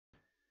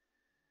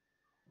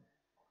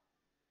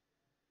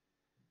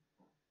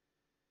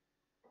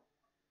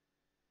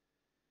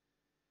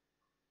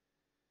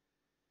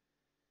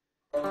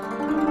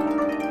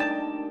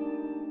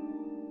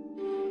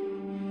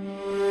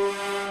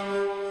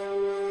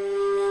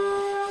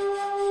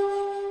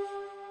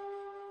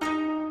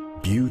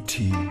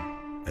beauty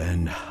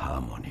and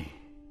harmony,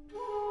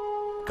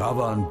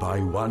 governed by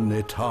one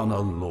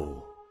eternal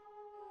law.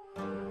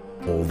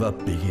 All that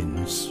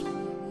begins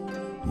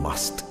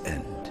must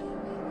end.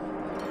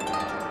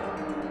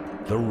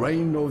 The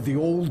reign of the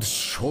old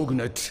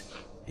shogunate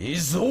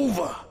is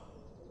over!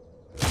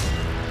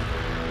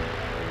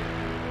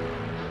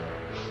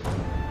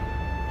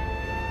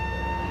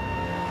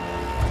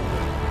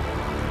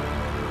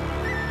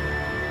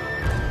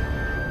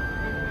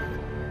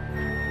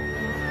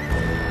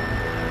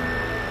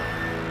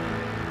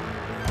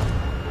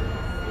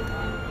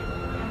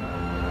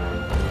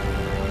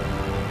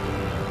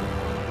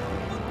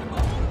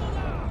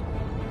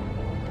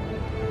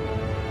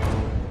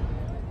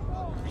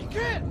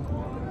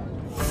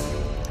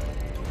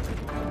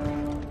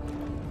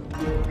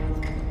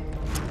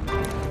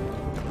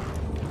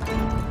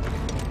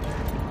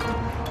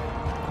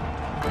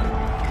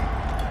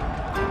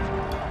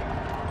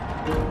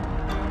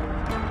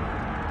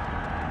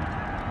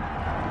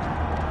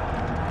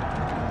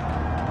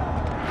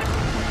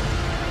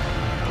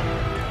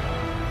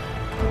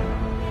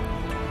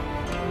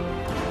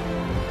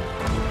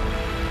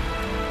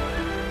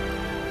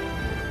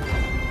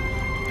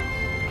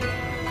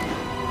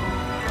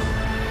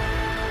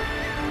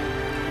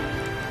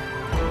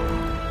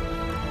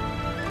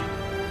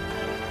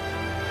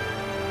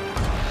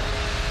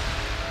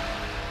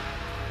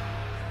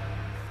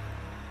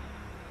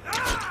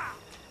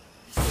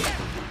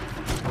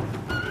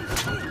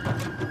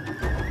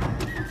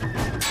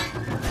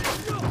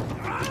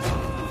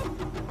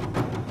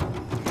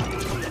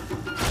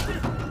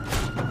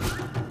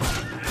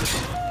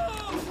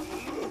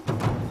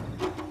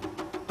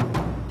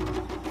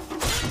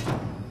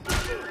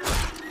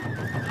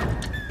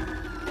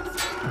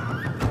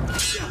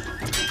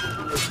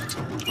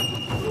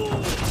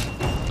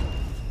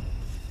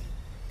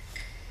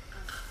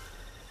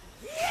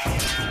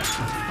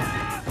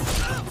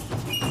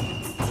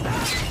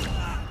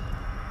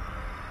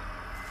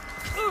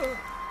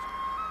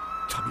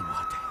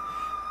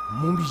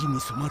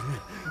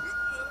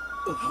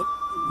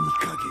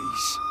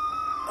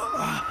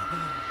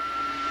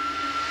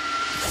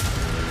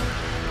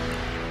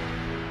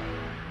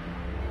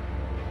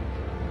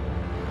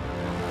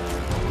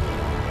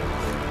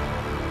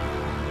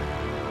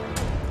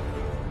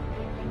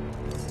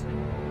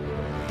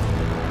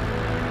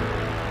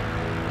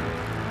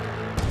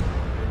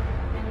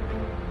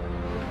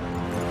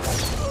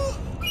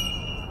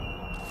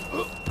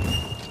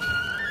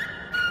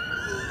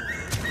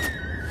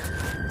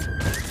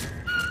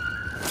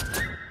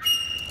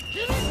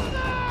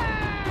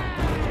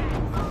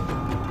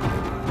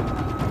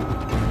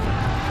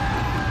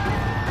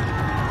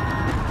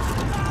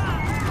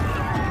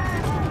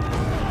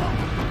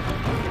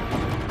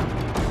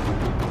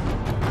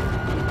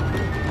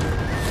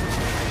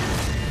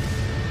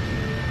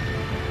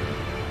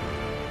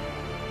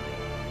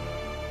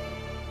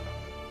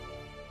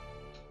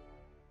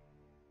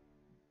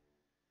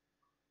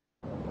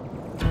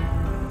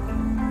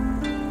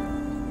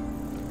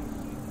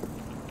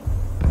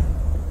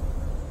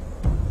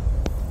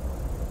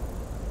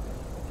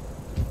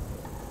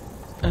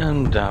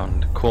 And down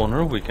the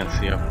corner we can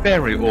see a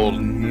very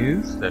old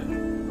news that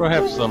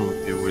perhaps some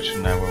of you wish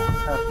never would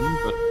happen,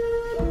 but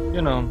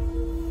you know,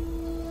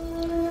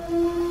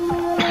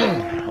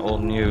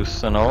 old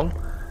news and all.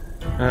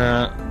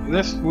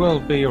 This will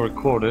be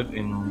recorded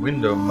in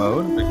window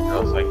mode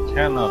because I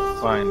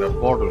cannot find a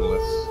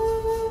borderless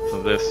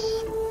for this,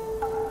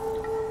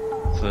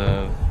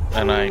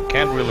 and I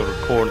can't really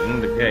record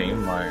in the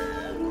game. My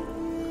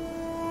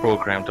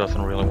program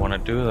doesn't really want to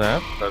do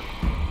that, but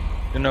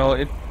you know,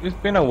 it's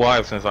been a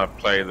while since I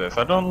played this.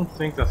 I don't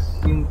think that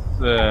since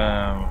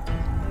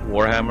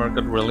Warhammer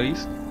got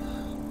released,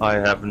 I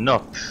have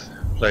not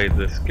played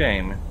this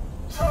game.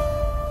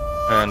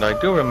 And I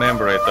do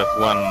remember it as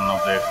one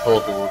of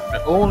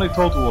the only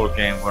Total War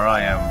game where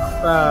I am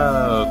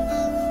about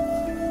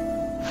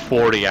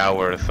 40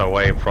 hours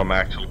away from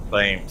actually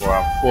playing for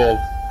a full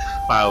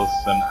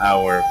 1,000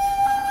 hours.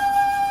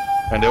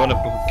 And the only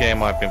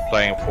game I've been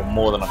playing for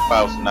more than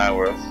 1,000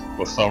 hours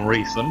for some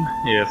reason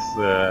is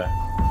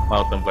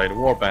Mountain Blade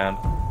Warband.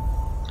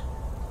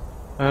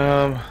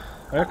 I'm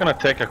gonna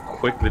take a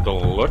quick little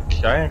look.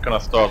 I ain't gonna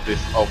start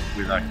this off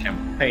with a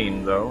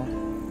campaign though.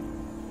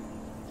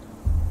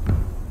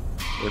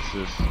 This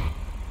is...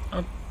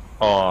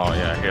 oh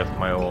yeah, here's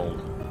my old...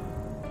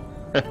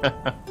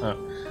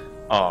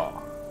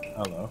 oh,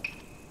 hello.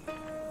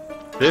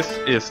 This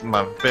is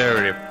my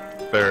very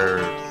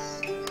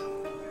first...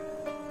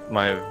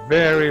 my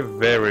very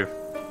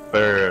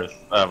first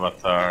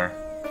avatar.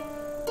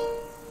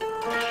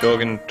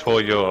 Shogun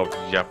Toyo of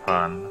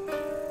Japan.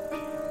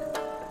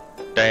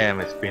 Damn,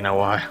 it's been a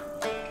while.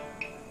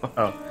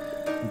 Wow.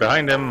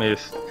 Behind them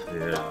is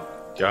the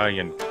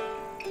giant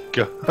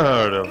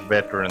guard of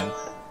veterans.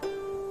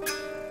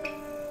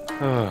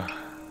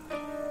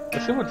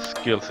 Let's see what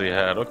skills he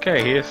had.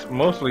 Okay, he has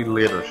mostly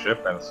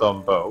leadership and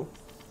some bow.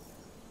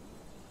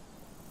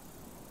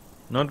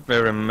 Not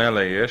very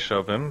melee-ish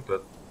of him,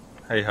 but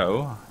hey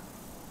ho.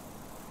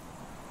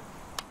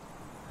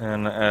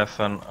 And as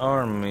an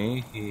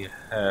army, he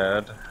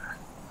had...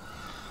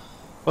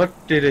 What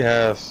did he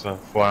have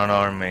for an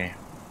army?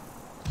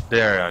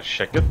 There,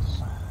 check it.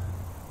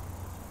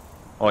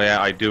 Oh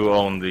yeah, I do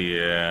own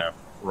the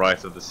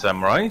Rise of the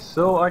Samurai,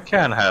 so I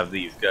can have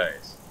these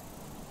guys.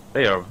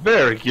 They are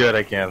very good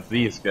against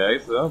these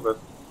guys, though, but...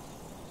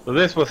 So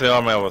this was the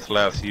army I was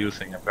last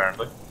using,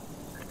 apparently.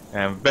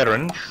 And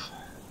veterans...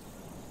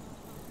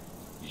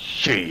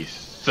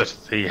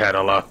 Jesus, he had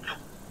a lot.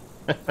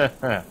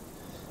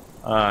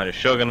 The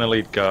Shogun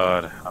Elite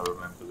Guard. I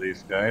remember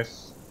these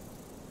guys.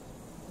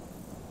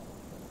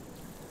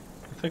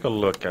 Let's take a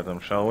look at them,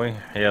 shall we?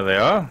 Here they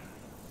are.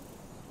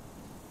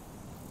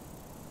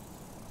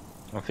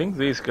 I think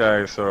these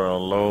guys are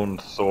lone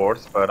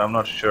swords, but I'm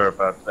not sure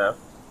about that.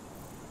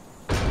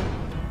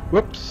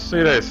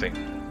 Whoopsie daisy.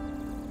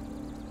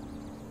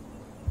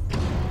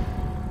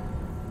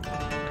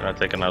 Can I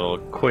take another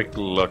quick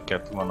look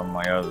at one of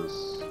my others?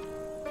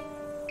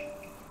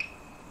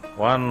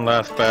 One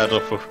last battle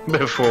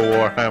before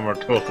Warhammer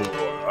Total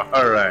War.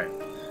 Alright.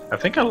 I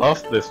think I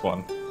lost this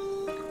one.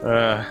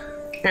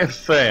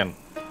 Insane.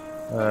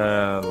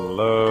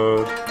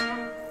 Load.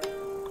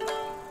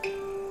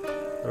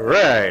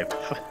 Right.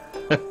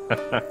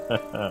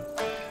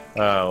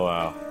 Oh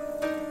wow.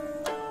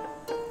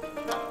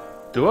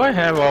 Do I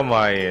have all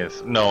my...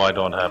 No, I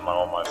don't have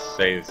all my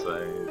saves.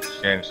 I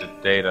changed the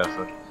data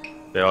so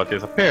they all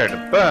disappeared.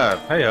 But,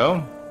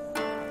 hey-ho.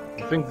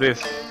 I think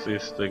this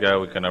is the guy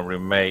we're gonna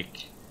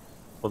remake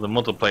for the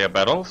multiplayer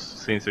battles,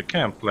 since you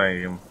can't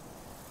play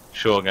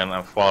Shogun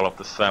and Fall of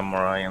the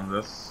Samurai in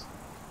this.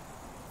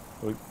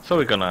 So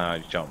we're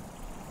gonna jump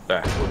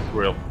backwards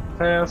real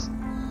fast.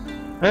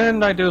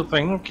 And I do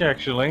think,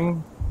 actually...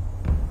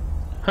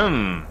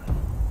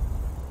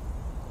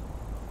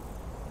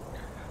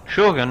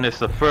 Shogun is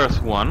the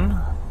first one.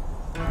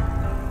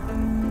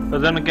 But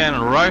then again,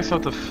 Rise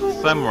of the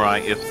Samurai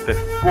is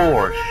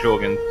before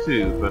Shogun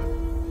 2, but...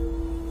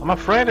 I'm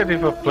afraid that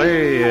if I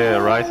play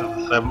Rise of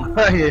the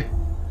Samurai,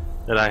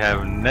 that I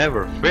have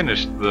never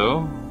finished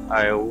though,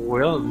 I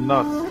will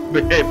not be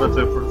able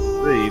to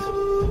proceed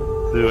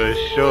to a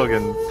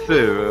Shogun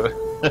 2.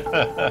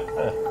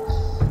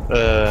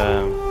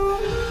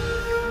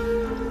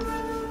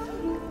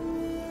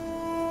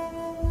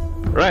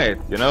 Right,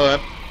 you know what?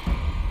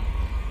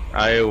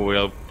 I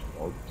will...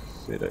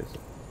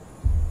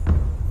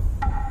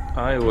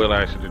 I will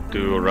actually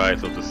do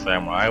Rise of the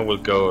Samurai. I will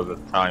go the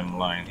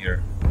timeline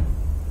here.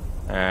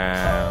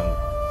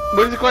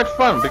 But it's quite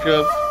fun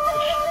because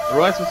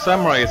Rise of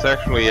Samurai is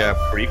actually a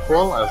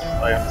prequel, as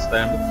I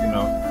understand it, you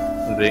know,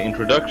 in the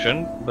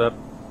introduction, but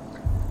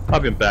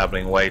I've been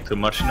babbling way too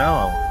much now.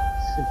 I'll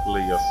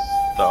simply just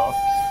stop.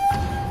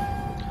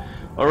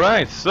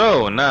 Alright,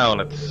 so now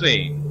let's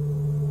see.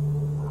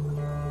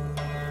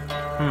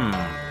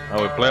 I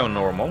will play on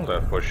normal,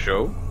 that for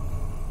sure.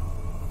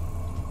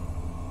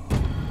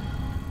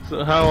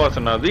 So how was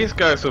it now? These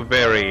guys are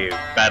very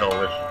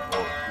battle-ish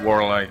or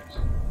warlike.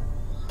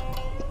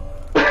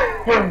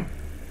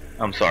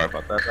 I'm sorry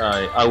about that.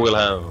 I will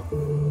have a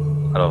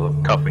lot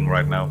of coughing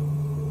right now.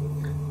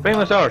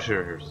 Famous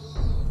archers.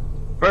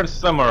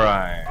 First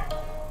samurai.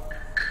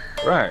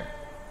 Right.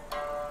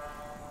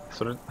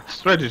 So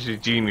strategy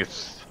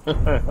genius.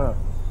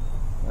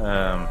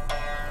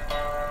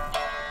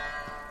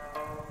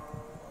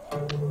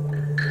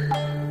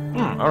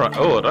 Alright.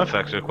 Oh, that's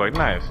actually quite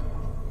nice.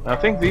 I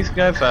think these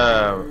guys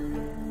are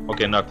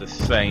okay, not the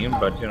same,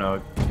 but you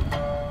know.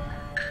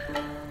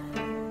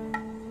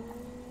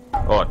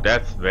 Oh,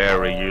 that's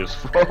very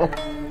useful.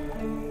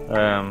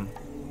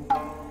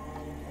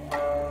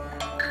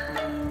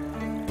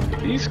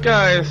 These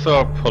guys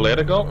are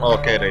political.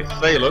 Okay, they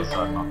sailors.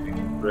 I'm not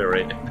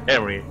very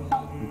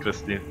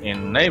interested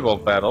in naval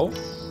battles.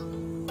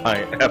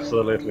 I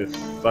absolutely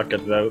suck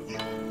at those.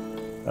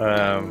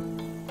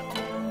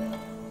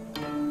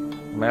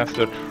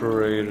 Master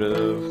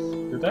traders.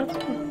 That's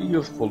pretty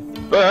useful,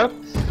 but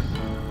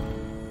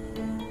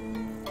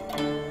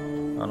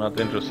I'm not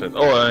interested.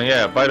 Oh,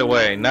 yeah, by the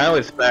way, now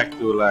it's back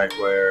to like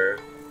where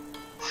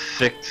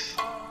 6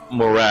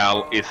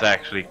 morale is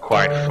actually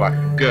quite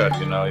fucking good,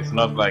 you know. It's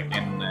not like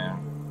in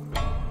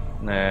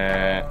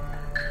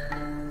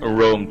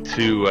Rome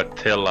 2,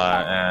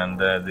 Attila, and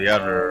the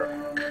other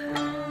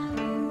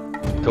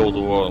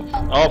Total War.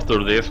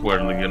 After this,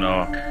 where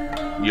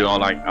you're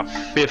like a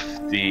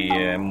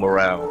 50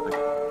 morale.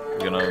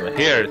 You know,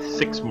 here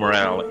 6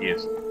 morale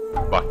is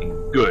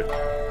fucking good.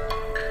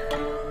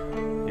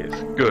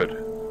 It's good.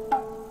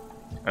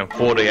 And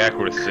 40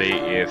 accuracy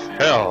is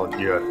hell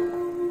good.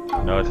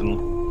 No, it's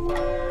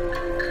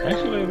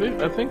actually,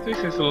 I think this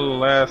is the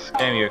last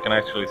game you can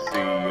actually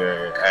see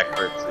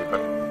accuracy,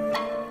 but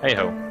hey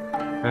ho.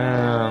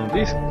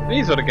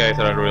 These are the guys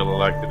that I really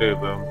like to do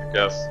them,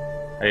 because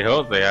hey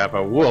ho, they have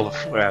a wolf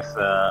as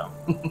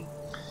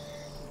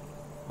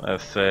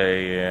let's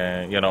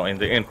say, you know, in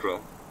the intro.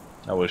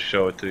 I will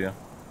show it to you.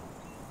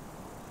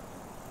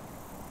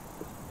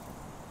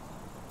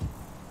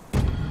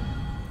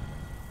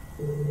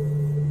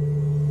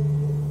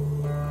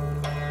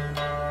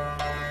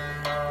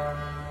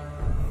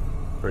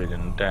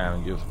 pretty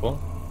damn useful.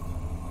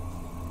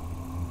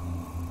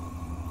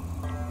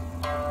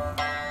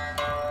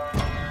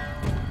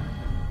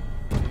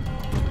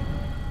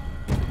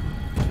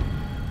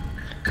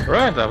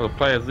 Right, I will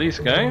play as these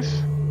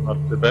guys.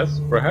 Not the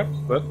best, perhaps,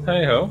 but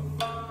hey ho.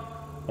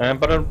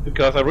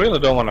 Because I really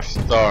don't want to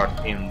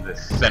start in the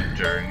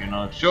center, you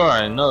know. Sure,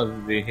 I know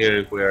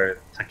here where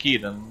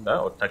Takeda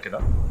or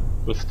Takeda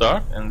will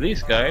start, and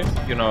these guys,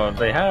 you know,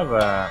 they have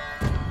a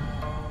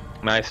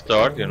nice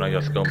start, you know,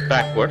 just go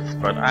backwards,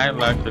 but I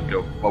like to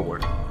go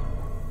forward.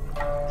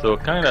 So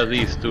kind of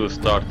these two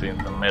start in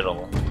the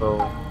middle.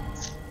 So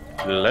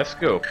let's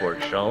go for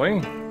it, shall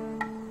we?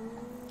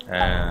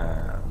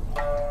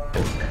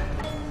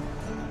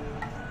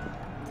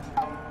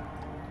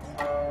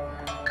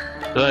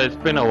 So it's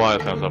been a while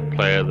since I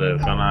played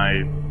this, and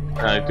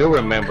I do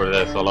remember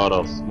there's a lot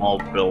of small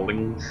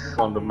buildings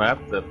on the map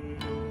that,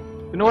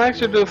 you know, I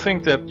actually do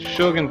think that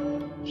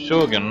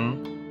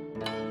Shogun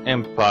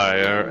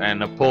Empire and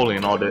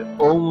Napoleon are the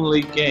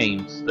only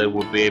games that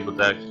would be able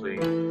to actually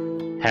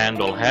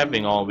handle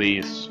having all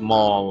these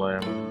small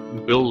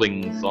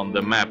buildings on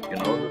the map, you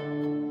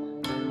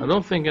know. I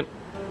don't think it.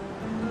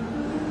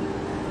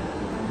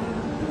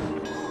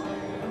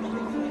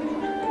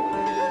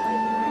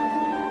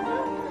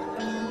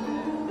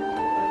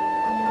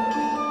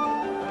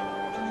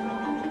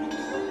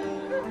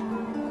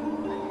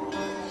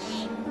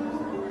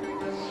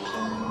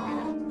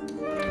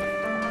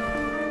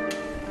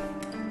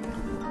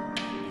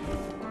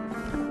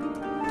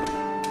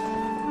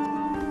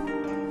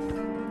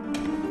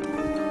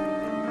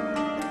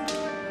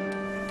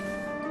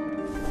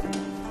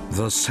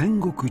 The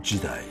Sengoku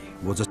Jidai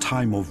was a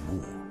time of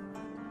war,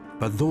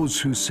 but those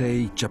who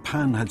say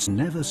Japan has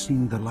never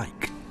seen the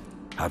like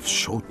have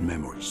short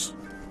memories.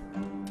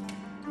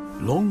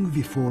 Long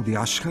before the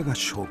Ashikaga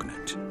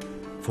shogunate,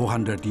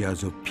 400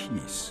 years of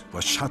peace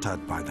were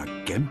shattered by the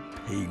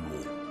Genpei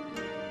War.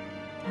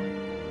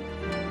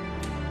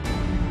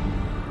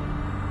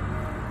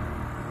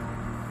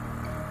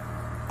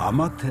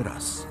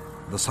 Amaterasu,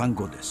 the sun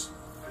goddess,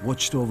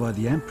 watched over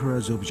the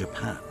emperors of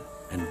Japan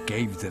and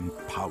gave them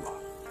power.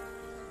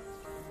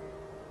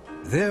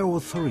 Their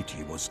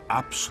authority was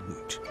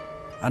absolute.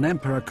 An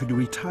emperor could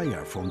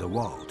retire from the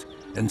world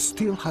and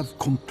still have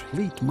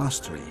complete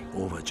mastery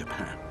over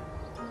Japan.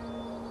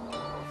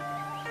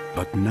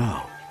 But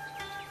now,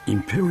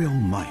 imperial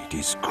might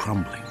is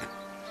crumbling,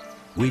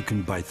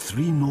 weakened by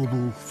 3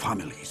 noble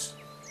families.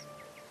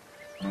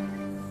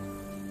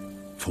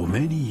 For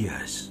many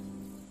years,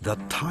 the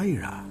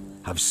Taira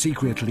have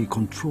secretly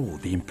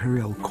controlled the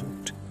imperial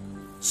court.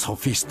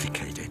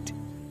 Sophisticated,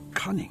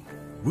 cunning,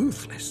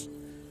 ruthless.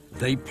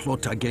 They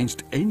plot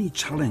against any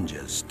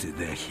challenges to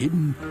their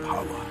hidden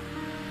power.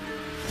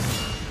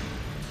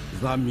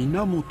 The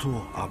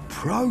Minamoto are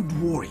proud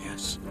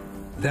warriors.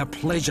 Their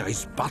pleasure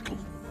is battle.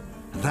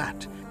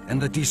 That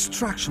and the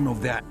destruction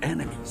of their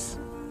enemies.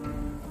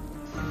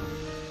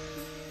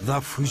 The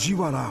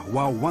Fujiwara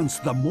were once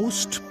the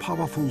most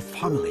powerful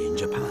family in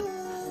Japan,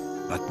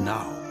 but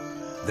now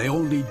they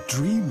only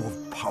dream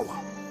of power.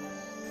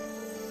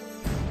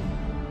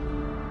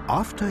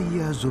 After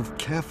years of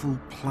careful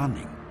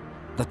planning,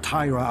 the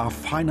Taira are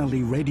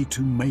finally ready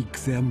to make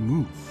their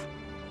move.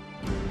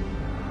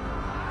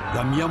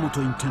 The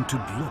Miyamoto intend to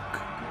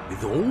block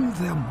with all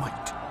their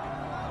might.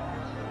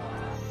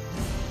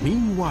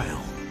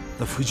 Meanwhile,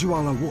 the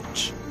Fujiwara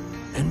watch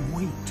and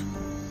wait.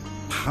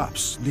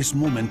 Perhaps this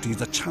moment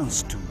is a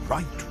chance to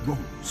right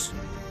wrongs.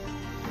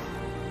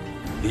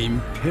 The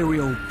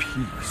imperial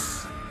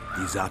peace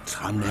is at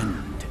an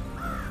end.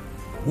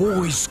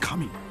 War is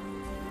coming,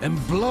 and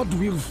blood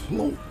will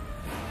flow.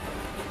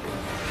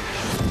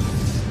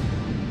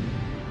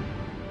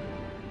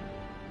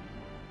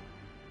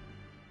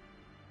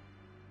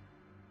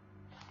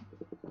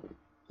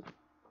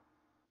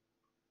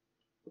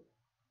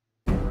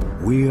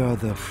 We are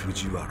the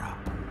Fujiwara.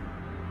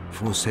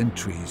 For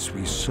centuries,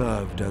 we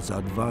served as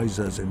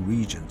advisors and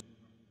regents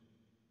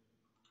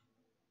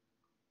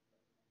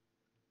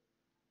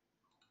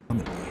in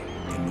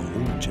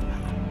all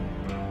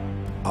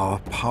Japan. Our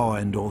power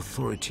and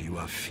authority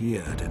were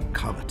feared and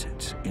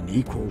coveted in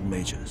equal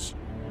measures.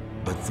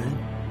 But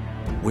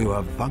then, we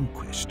were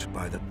vanquished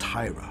by the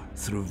Taira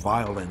through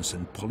violence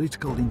and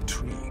political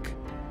intrigue.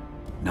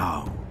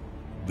 Now,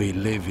 we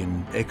live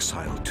in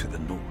exile to the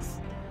north,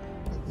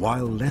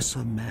 while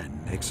lesser men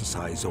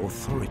exercise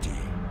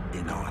authority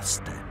in our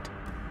stead.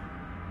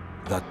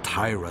 The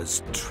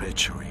Taira's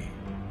treachery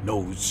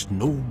knows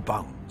no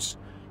bounds,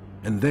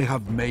 and they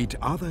have made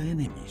other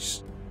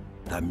enemies,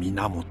 the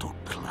Minamoto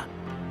clan,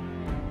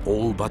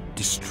 all but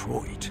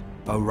destroyed,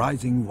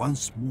 arising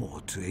once more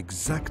to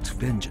exact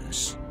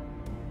vengeance.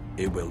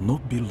 It will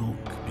not be long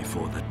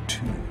before the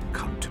two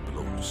come to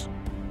blows,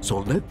 so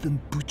let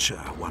them butcher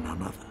one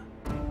another.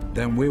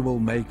 Then we will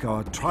make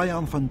our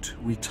triumphant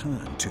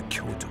return to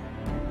Kyoto.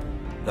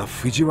 The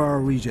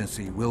Fujiwara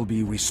Regency will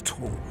be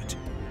restored.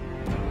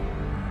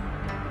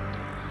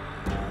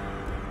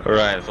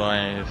 Alright, so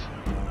I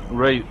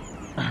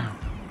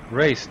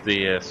raised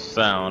the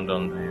sound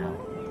on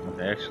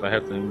Okay, actually I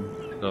have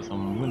to go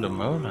some window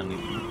mode. I need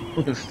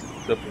to boost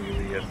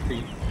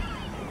WESP.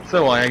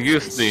 So I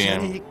used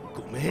the...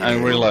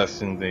 I'm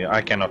realizing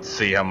I cannot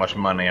see how much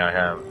money I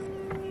have.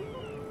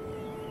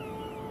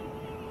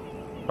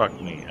 Fuck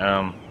me.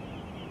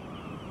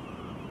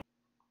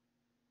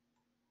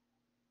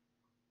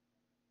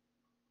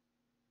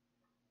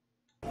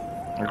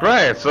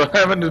 Great, so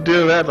having to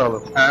do that all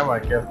the time, I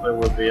guess that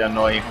would be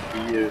annoying for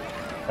you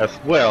as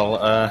well.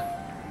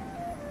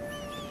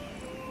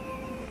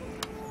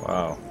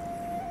 Wow.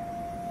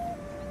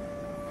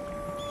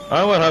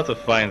 I will have to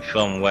find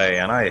some way,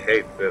 and I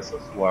hate this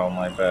as well,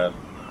 my bad.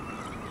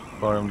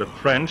 Pardon the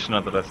French,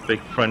 not that I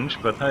speak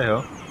French, but hey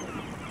ho.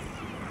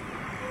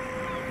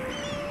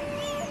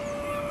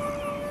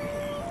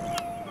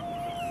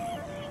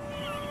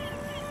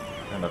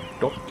 And a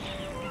dock.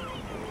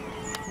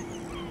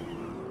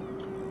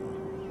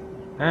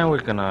 And we're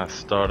gonna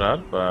start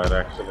out by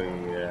actually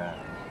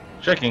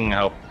checking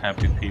how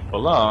happy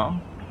people are.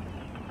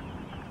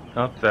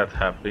 Not that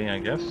happy, I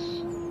guess.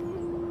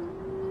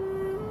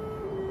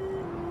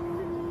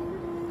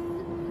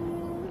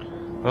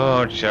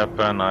 Oh,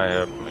 Japan, I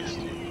have missed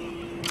you.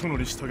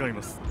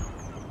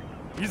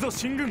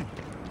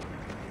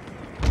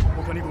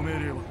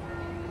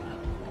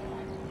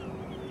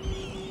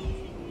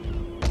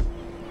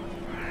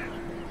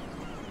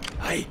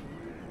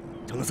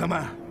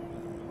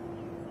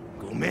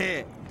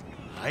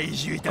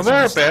 A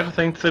very bad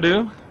thing to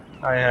do,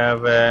 I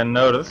have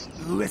noticed.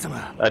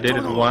 I did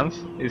it once.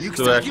 Is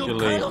to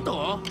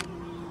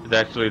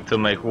actually to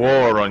make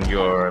war on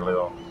your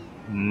little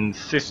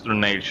sister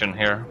nation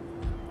here.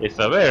 It's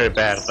a very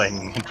bad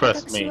thing,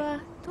 trust me.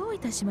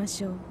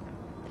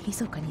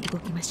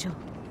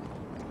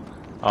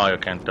 Oh, you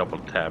can't double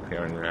tap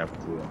here, and you have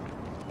to.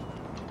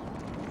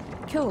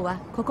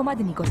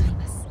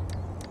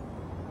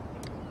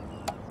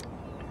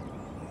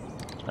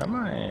 Am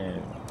I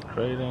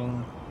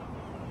trading?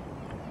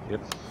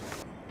 Yes.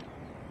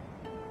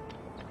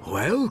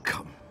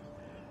 Welcome.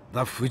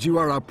 The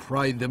Fujiwara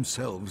pride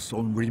themselves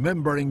on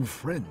remembering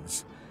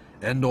friends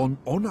and on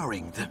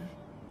honoring them.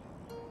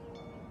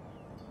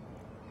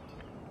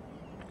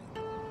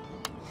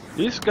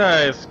 These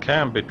guys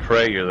can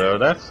betray you though.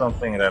 That's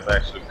something that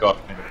actually got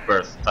me the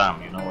first time,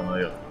 you know, when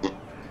they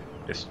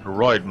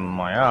destroyed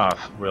my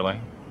ass, really.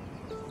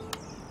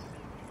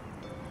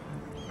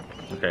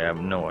 Okay, I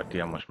have no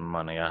idea how much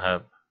money I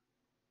have.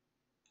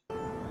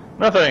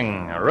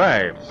 Nothing!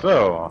 Alright,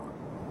 so...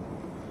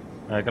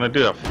 I'm gonna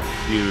do a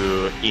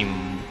few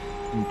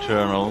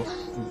internals.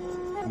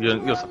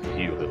 Just a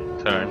few little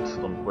turns,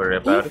 don't worry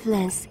about it.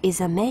 Influence is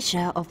a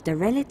measure of the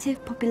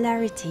relative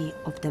popularity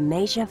of the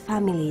major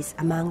families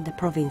among the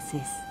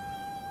provinces.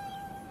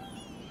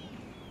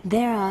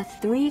 There are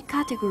 3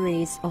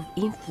 categories of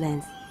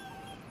influence,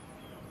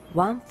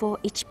 one for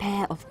each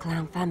pair of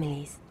clan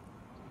families.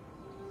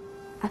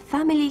 A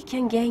family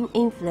can gain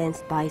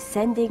influence by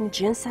sending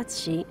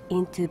junsatshi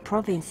into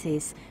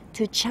provinces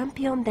to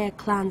champion their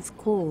clan's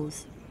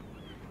cause,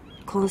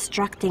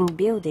 constructing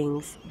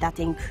buildings that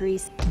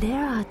increase.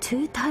 There are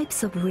 2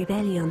 types of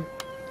rebellion.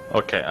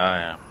 Okay,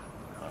 I'll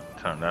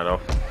turn that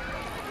off.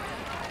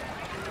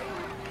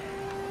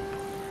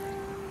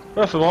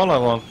 First of all, I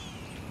want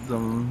to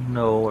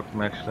know what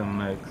actually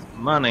makes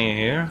money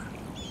here.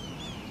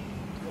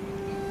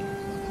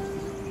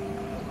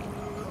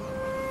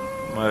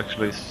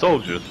 Actually,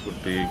 soldiers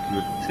would be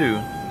good too.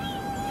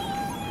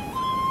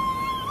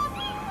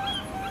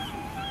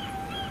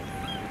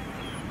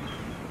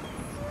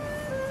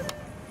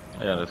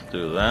 Yeah, let's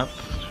do that,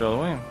 shall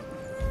we?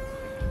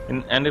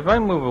 And if I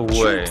move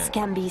away... Troops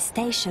can be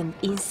stationed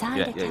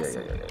inside the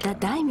castle. The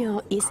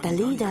daimyo is the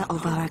leader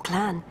of our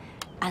clan,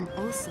 and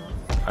also...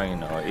 I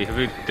know, if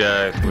it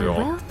dies, we all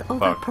wealth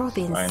of a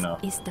province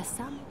is the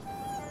sum...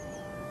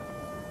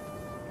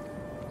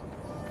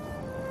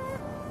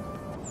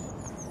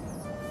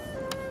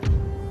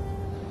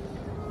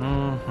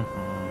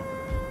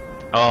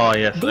 Oh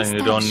yes, this and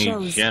you don't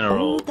need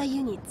generals. The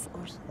units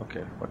or...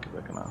 Okay, fuck it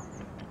back now.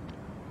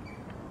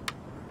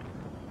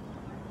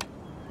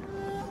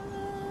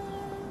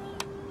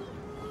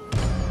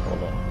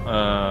 Hold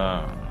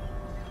on.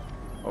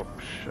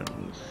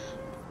 Options.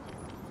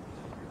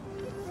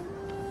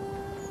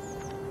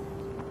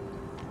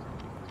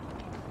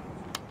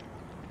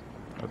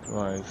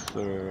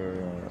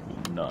 Advisor,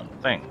 none.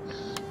 Thanks.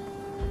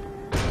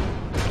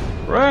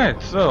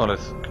 Right, so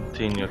let's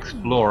continue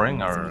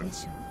exploring our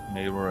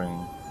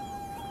neighboring.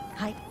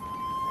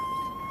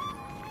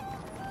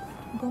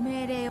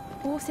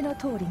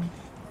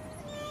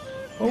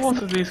 What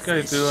do these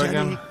guys do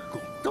again?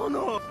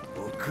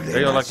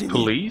 They are like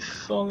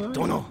police or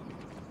something?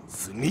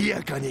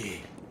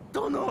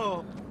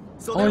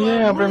 Oh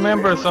yeah, I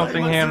remember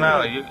something here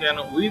now. You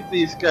can, with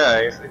these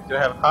guys, if you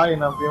have high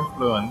enough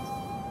influence,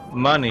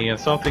 money and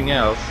something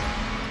else,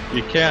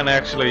 you can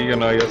actually, you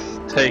know,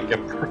 just take a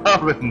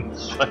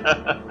province.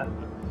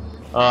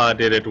 Oh, I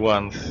did it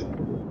once.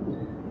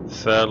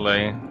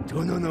 Sadly.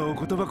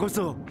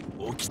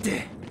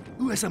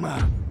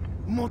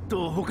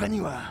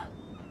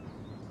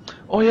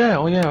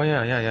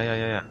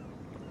 yeah.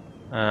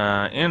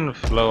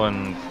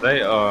 Influence,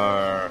 they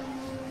are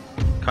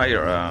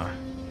Kyra.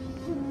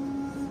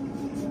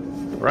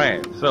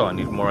 Right, so I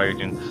need more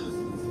agents.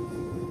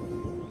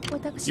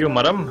 You,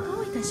 madam?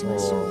 Or what do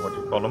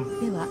you call them?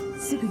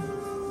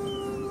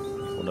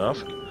 Would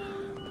ask.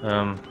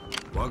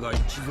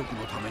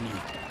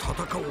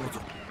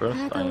 First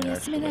I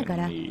actually need to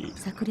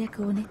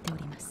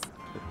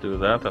do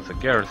that as a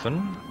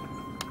garrison.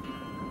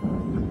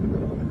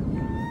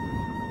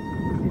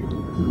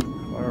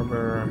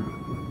 Barber.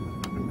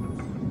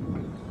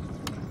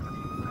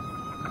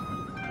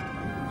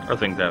 I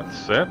think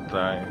that's it.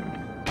 I'm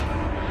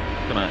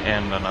gonna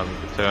end another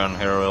turn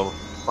here real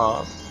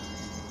fast.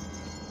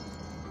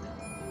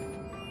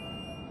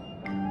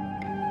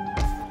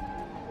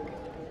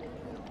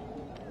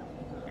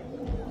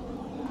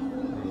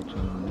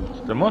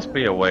 There must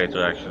be a way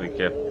to actually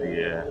get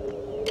the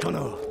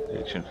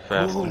agent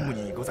faster.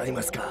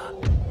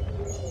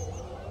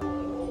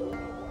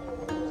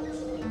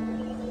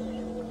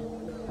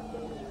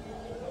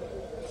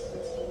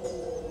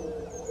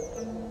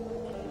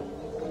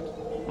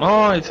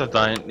 Oh, it's a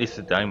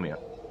daimyo.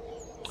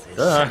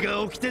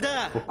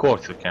 Of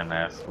course you can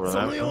ask for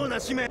that.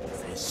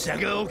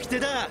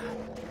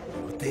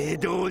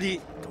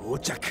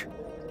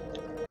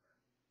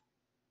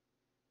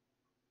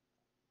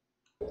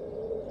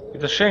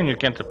 It's a shame you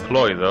can't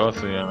deploy though,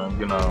 so you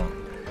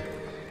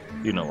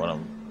know what I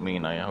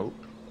mean, I hope.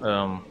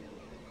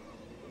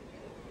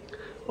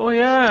 Oh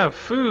yeah,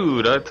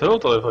 food! I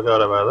totally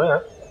forgot about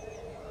that.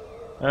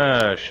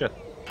 Ah, shit.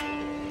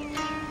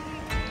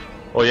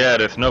 Oh yeah,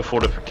 there's no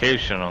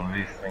fortification on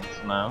these things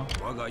now.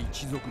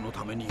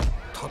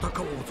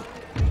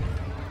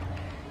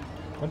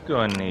 What do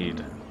I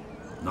need?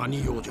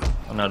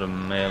 Another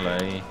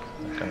melee.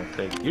 I'm gonna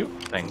take you.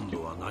 Thank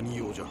you.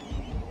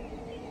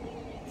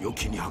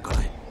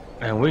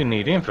 And we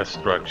need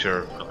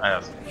infrastructure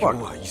as fuck.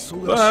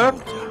 But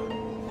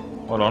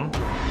hold on.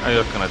 I'm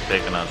just gonna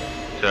take another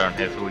turn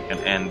here so we can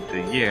end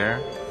the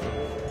year.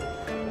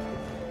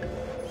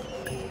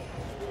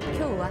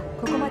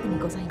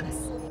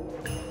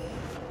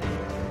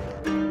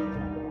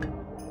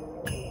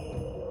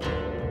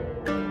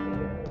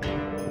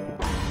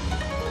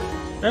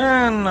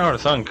 And our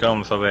son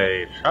comes of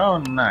age. How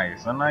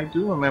nice. And I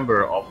do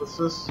remember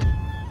offices.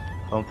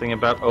 Something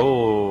about...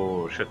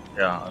 oh shit,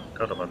 yeah, I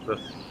forgot about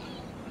this.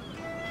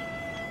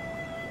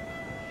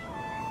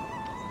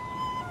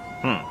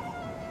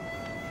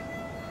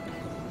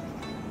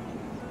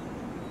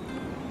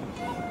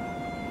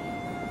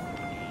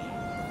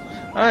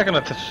 I'm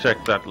gonna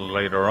check that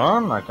later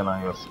on. I can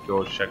just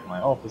go check my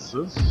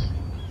offices.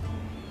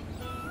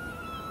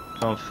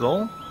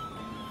 Console.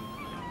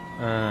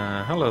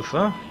 Hello,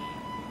 sir.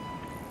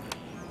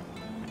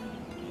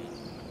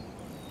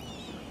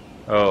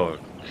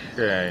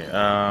 Okay,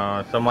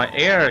 so my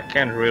heir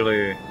can't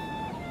really...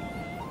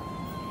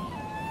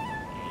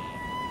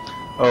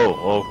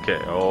 oh,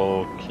 okay.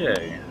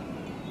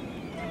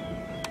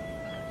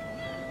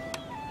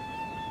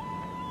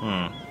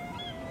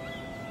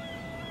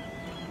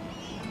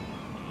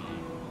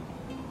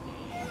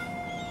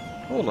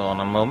 Hold on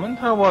a moment,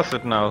 how was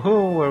it now?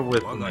 Who were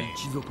with me?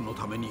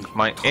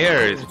 My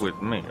heir is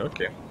with me,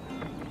 okay.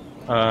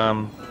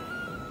 How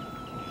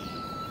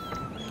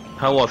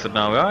was it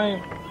now?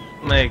 I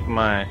make him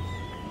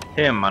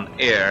an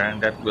heir,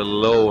 and that will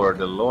lower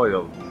the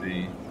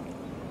loyalty.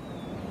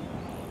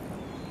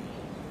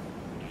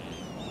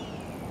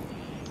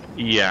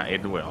 Yeah,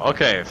 it will.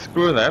 Okay,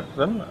 screw that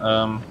then.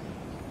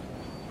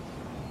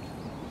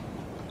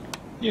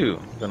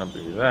 You gonna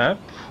be that.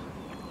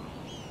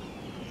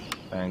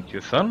 Thank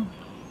you, son.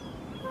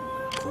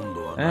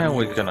 And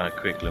we're gonna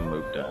quickly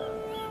move down.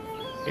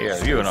 Here,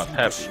 you're not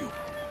happy.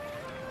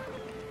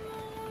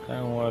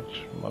 Can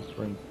watch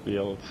mustering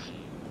fields.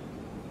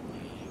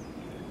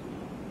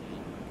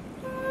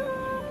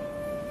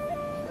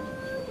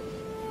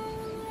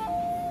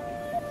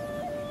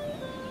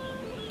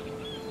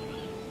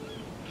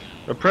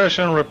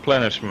 Repression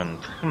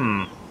replenishment.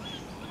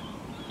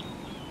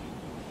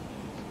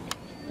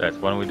 That's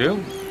what we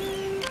do.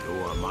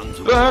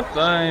 But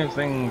I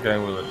think I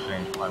will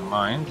change my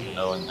mind,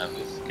 knowing how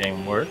this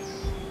game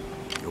works.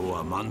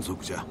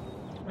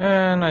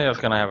 And I'm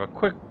just gonna have a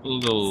quick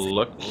little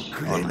look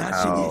on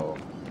how...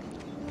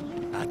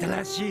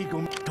 let's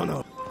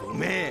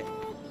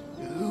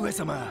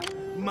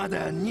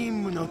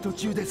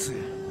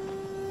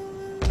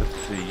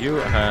see, you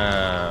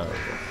have...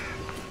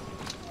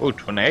 oh,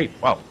 28.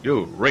 Wow,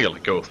 you really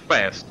go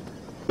fast.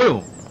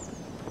 Boom!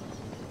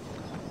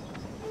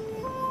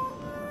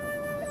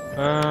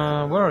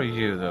 Where are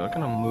you though? I'm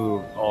gonna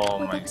move all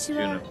my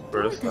units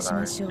first that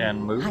I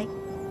can move.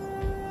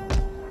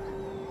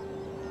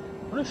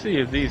 Let's see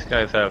if these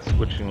guys have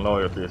switching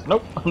loyalties.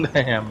 Nope,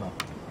 they have not.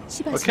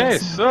 Okay,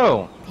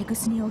 so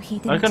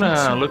I'm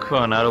gonna look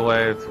for another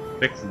way to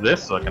fix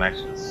this so I can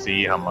actually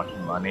see how much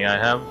money I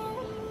have.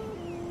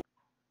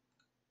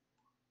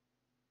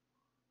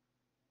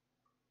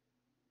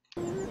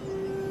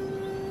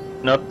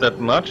 Not that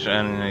much,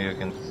 and you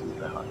can see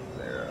the height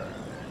there.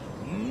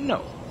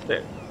 No,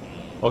 there.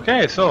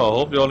 Okay, so I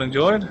hope you all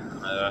enjoyed.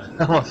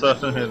 I most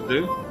certainly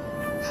do.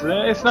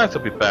 It's nice to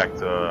be back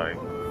to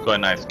a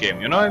nice game.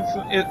 You know,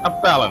 it's a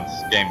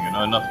balanced game. You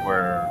know, not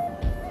where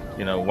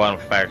one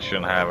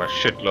faction have a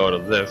shitload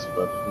of this,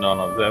 but none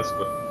of this.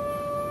 But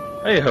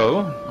hey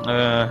ho.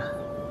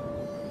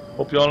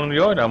 Hope you all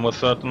enjoyed. I most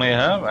certainly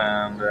have,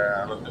 and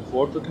looking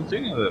forward to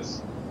continuing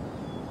this.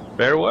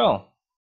 Farewell.